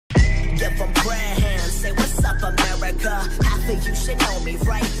give them grand. Say what's up, America. Half of you should know me,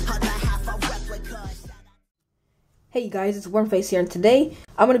 right? Other half a replica. Hey guys, it's WormFace here, and today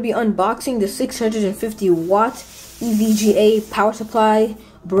I'm going to be unboxing the 650 watt EVGA power supply,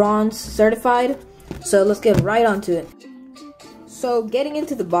 bronze certified. So let's get right onto it. So getting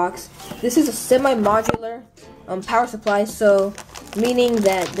into the box, this is a semi-modular power supply, so meaning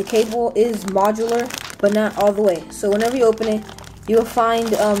that the cable is modular but not all the way. So whenever you open it, you will find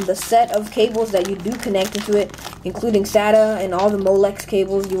the set of cables that you do connect into it, including SATA and all the Molex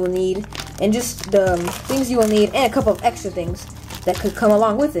cables you will need, and just the things you will need, and a couple of extra things that could come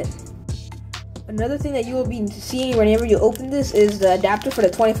along with it. Another thing that you will be seeing whenever you open this is the adapter for the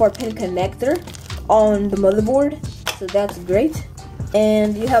 24-pin connector on the motherboard, so that's great.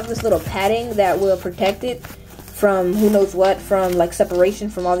 And you have this little padding that will protect it from who knows what, from like separation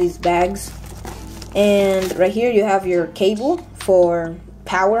from all these bags. And right here you have your cable for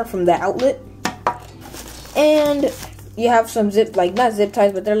power from the outlet, and you have some not zip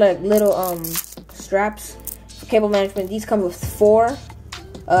ties, but they're like little straps for cable management. These come with 4.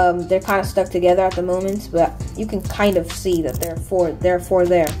 They're kind of stuck together at the moment, but you can kind of see that there are 4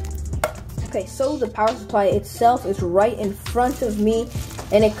 there. Okay, so the power supply itself is right in front of me,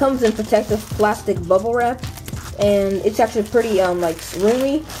 and it comes in protective plastic bubble wrap, and it's actually pretty like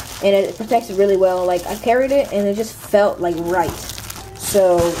roomy, and it protects it really well. Like, I carried it and it just felt like right,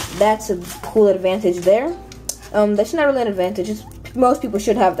 so that's a cool advantage there. That's not really an advantage, most people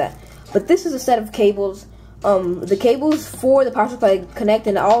should have that. But this is a set of cables. The cables for the power supply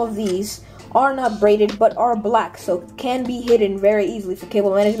connecting all of these are not braided but are black, so can be hidden very easily for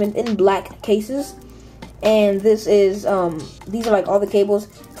cable management in black cases. And this is these are like all the cables: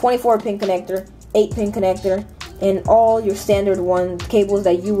 24-pin connector, 8-pin connector, and all your standard cables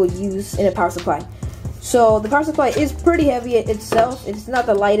that you would use in a power supply. So the power supply is pretty heavy itself. It's not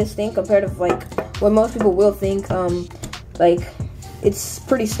the lightest thing compared to like what most people will think. Like, it's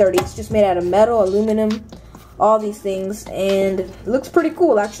pretty sturdy. It's just made out of metal, aluminum, all these things, and it looks pretty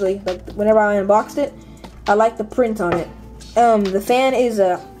cool actually. Like, whenever I unboxed it, I like the print on it. The fan is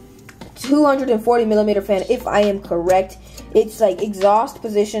a 240mm fan, if I am correct. It's like exhaust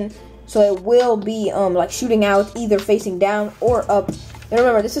position, so it will be like shooting out either facing down or up. And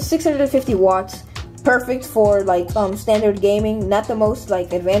remember, this is 650 watts, perfect for like standard gaming, not the most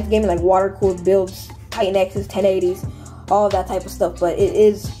like advanced gaming, like water cooled builds, Titan X's, 1080s, all that type of stuff. But it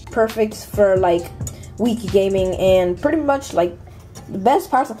is perfect for like weak gaming, and pretty much like the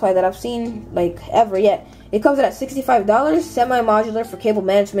best power supply that I've seen like ever yet. It comes in at $65, semi-modular for cable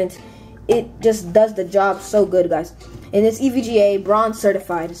management. It just does the job so good, guys. And it's EVGA bronze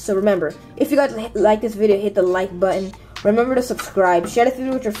certified. So remember, if you guys like this video, hit the like button. Remember to subscribe. Share the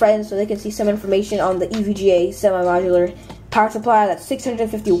video with your friends so they can see some information on the EVGA semi-modular power supply that's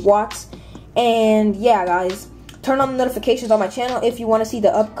 650 watts. And yeah, guys, turn on the notifications on my channel if you want to see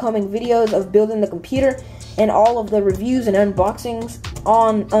the upcoming videos of building the computer and all of the reviews and unboxings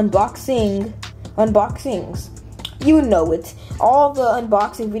on unboxings. You know it. All the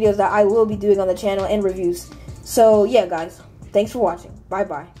unboxing videos that I will be doing on the channel and reviews. So yeah, guys, thanks for watching. Bye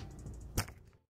bye.